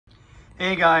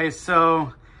Hey guys,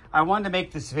 so I wanted to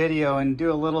make this video and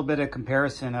do a little bit of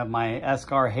comparison of my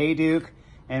Esker Hayduke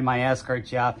and my Esker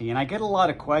Japhy. And I get a lot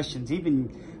of questions,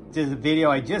 even to the video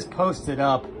I just posted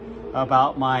up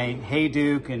about my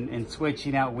Hayduke and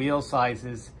switching out wheel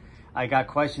sizes. I got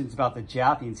questions about the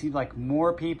Japhy, and it seems like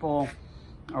more people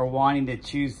are wanting to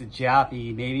choose the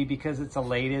Japhy, maybe because it's the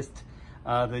latest.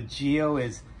 The Geo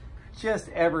is just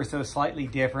ever so slightly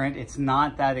different. It's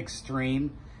not that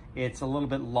extreme. It's a little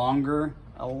bit longer,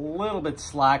 a little bit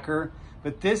slacker,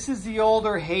 but this is the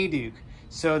older Hayduke.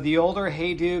 So the older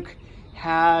Hayduke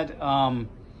had,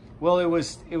 well, it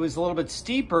was a little bit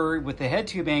steeper with the head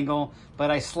tube angle, but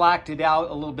I slacked it out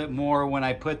a little bit more when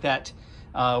I put that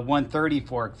 130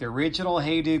 fork. The original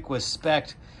Hayduke was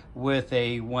spec'd with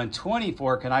a 120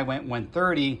 fork, and I went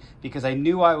 130 because I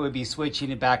knew I would be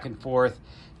switching it back and forth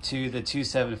to the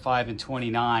 275 and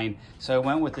 29. So I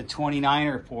went with the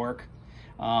 29er fork.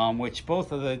 Which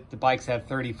both of the bikes have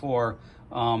 34,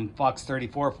 Fox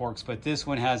 34 forks, but this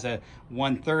one has a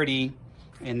 130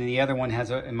 and the other one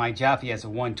has my Japhy has a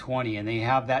 120, and they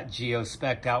have that Geo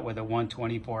spec'd out with a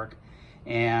 120 fork.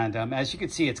 And as you can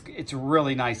see, it's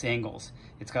really nice angles.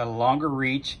 It's got a longer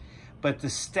reach, but the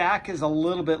stack is a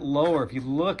little bit lower. If you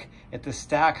look at the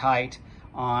stack height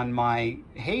on my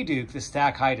Hayduke, the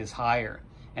stack height is higher.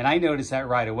 And I noticed that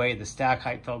right away. The stack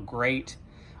height felt great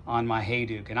on my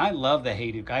Hayduke, and I love the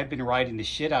Hayduke. I've been riding the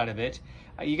shit out of it.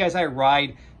 You guys, I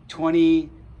ride 20,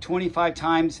 25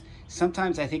 times.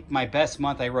 Sometimes I think my best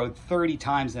month I rode 30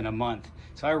 times in a month.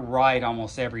 So I ride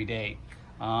almost every day.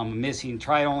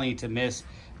 Try only to miss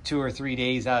 2 or 3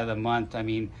 days out of the month. I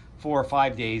mean, 4 or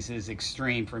 5 days is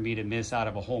extreme for me to miss out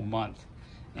of a whole month.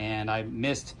 And I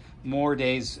missed more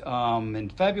days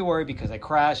in February because I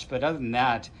crashed, but other than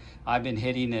that, I've been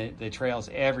hitting the trails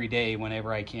every day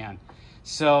whenever I can.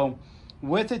 So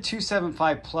with the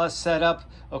 275 Plus setup,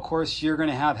 of course, you're going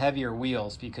to have heavier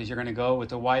wheels because you're going to go with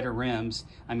the wider rims.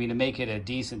 I mean, to make it a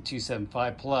decent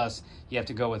 275 Plus, you have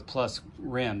to go with Plus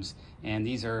rims. And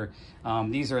these are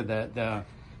the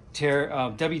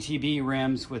WTB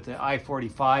rims with the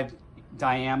I-45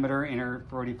 diameter, inner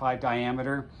 45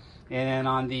 diameter. And then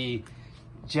on the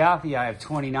Japhy, I have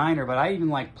 29er, but I even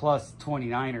like Plus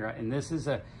 29er. And this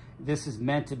is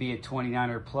meant to be a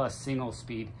 29er Plus single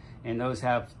speed. And those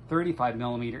have 35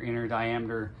 millimeter inner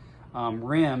diameter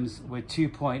rims with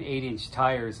 2.8 inch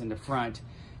tires in the front.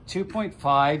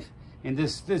 2.5, and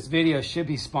this video should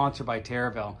be sponsored by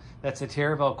Terravel. That's a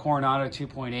Terravel Coronado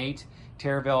 2.8,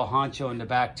 Terravel Honcho in the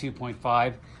back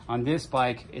 2.5. On this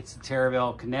bike, it's a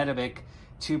Terravel Kinetic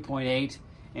 2.8,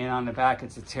 and on the back,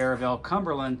 it's a Terravel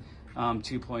Cumberland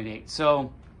 2.8.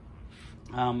 So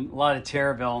a lot of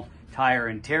Terravel tire,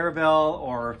 and Terravel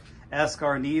or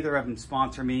Esker, neither of them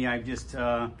sponsor me. I guess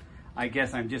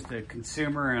I'm just a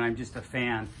consumer and I'm just a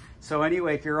fan. So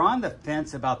anyway, if you're on the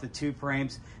fence about the two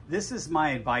frames, this is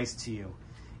my advice to you.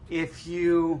 If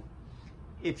you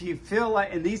feel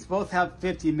like, and these both have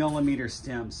 50 millimeter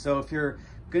stems, so if you're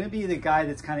going to be the guy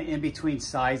that's kind of in between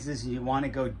sizes and you want to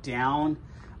go down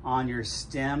on your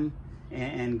stem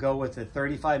and go with a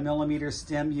 35 millimeter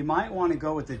stem, you might want to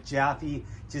go with the Japhy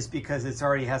just because it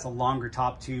already has a longer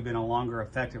top tube and a longer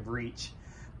effective reach.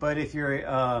 But if you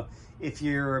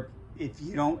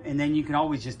don't, and then you can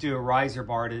always just do a riser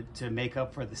bar to make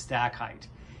up for the stack height.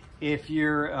 If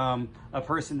you're a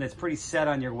person that's pretty set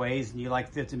on your ways and you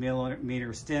like 50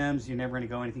 millimeter stems, you're never going to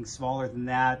go anything smaller than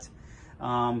that.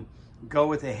 Go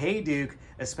with a Hayduke,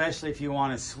 especially if you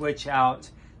want to switch out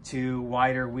to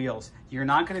wider wheels. You're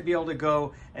not going to be able to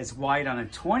go as wide on a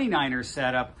 29er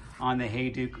setup on the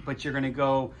Hayduke, but you're going to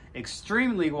go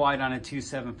extremely wide on a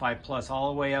 275 Plus,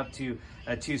 all the way up to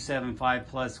a 275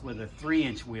 Plus with a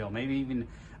 3-inch wheel, maybe even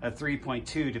a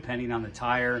 3.2, depending on the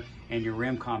tire and your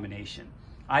rim combination.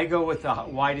 I go with the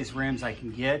widest rims I can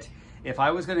get. If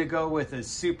I was going to go with a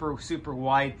super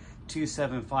wide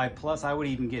 275 Plus, I would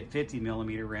even get 50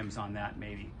 millimeter rims on that,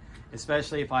 maybe,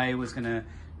 especially if I was going to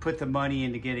put the money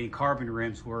into getting carbon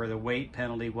rims where the weight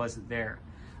penalty wasn't there.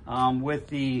 With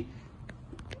the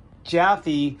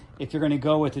Japhy, if you're going to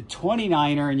go with a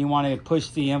 29er and you want to push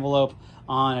the envelope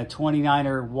on a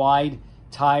 29er wide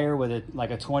tire with like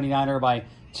a 29er by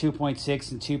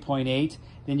 2.6 and 2.8,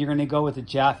 then you're going to go with the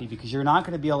Japhy because you're not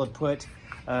going to be able to put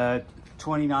a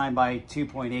 29 by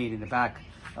 2.8 in the back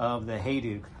of the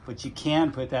Hayduke, but you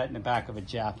can put that in the back of a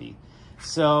Japhy.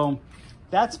 So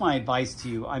that's my advice to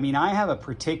you. I mean, I have a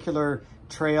particular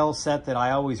trail set that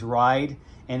I always ride,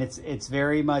 and it's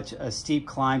very much a steep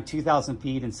climb, 2,000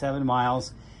 feet and 7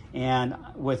 miles. And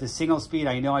with a single speed,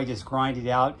 I know I just grind it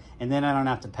out, and then I don't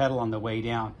have to pedal on the way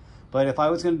down. But if I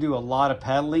was going to do a lot of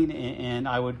pedaling, and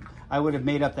I would I would have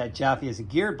made up that Japhy as a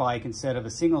geared bike instead of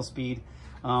a single speed.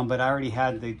 But I already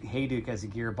had the Hayduke as a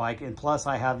gear bike, and plus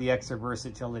I have the extra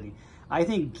versatility. I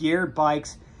think geared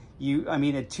bikes, I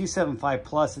mean at 275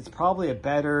 plus, it's probably a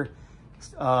better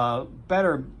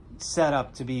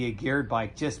setup to be a geared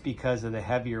bike just because of the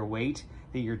heavier weight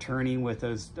that you're turning with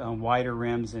those wider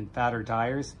rims and fatter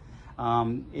tires.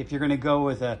 If you're going to go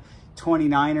with a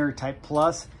 29er type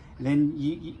plus,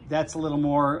 then that's a little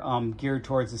more geared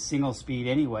towards a single speed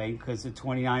anyway, because the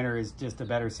 29er is just a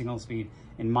better single speed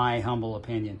in my humble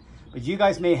opinion. But you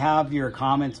guys may have your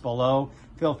comments below.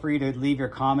 Feel free to leave your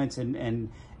comments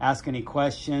and ask any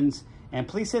questions. And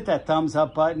please hit that thumbs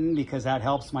up button because that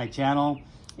helps my channel.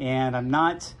 And I'm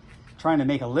not trying to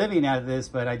make a living out of this,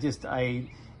 but I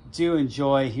do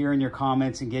enjoy hearing your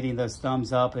comments and getting those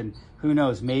thumbs up. And who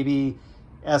knows, maybe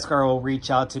Esker will reach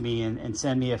out to me and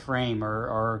send me a frame,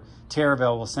 or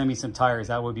Terraville will send me some tires.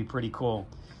 That would be pretty cool.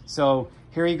 So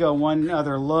here you go, one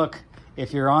other look.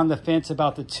 If you're on the fence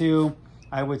about the two,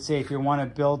 I would say if you want to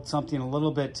build something a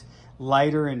little bit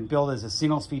lighter and build as a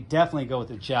single speed, definitely go with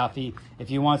the Japhy. If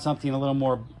you want something a little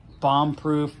more bomb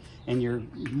proof and you're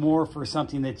more for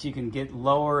something that you can get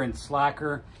lower and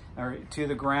slacker or to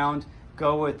the ground,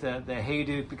 go with the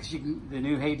Hayduke, because the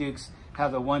new Haydukes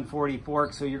have the 140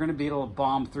 fork, so you're going to be able to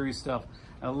bomb through stuff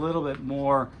a little bit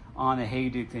more on a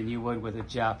Hayduke than you would with a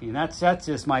Japhy. And that's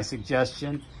just my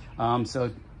suggestion.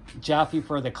 So Japhy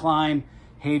for the climb,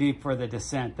 Hayduke for the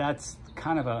descent. That's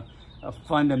kind of a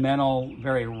fundamental,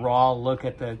 very raw look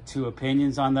at the two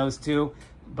opinions on those two.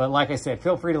 But like I said,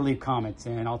 feel free to leave comments,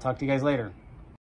 and I'll talk to you guys later.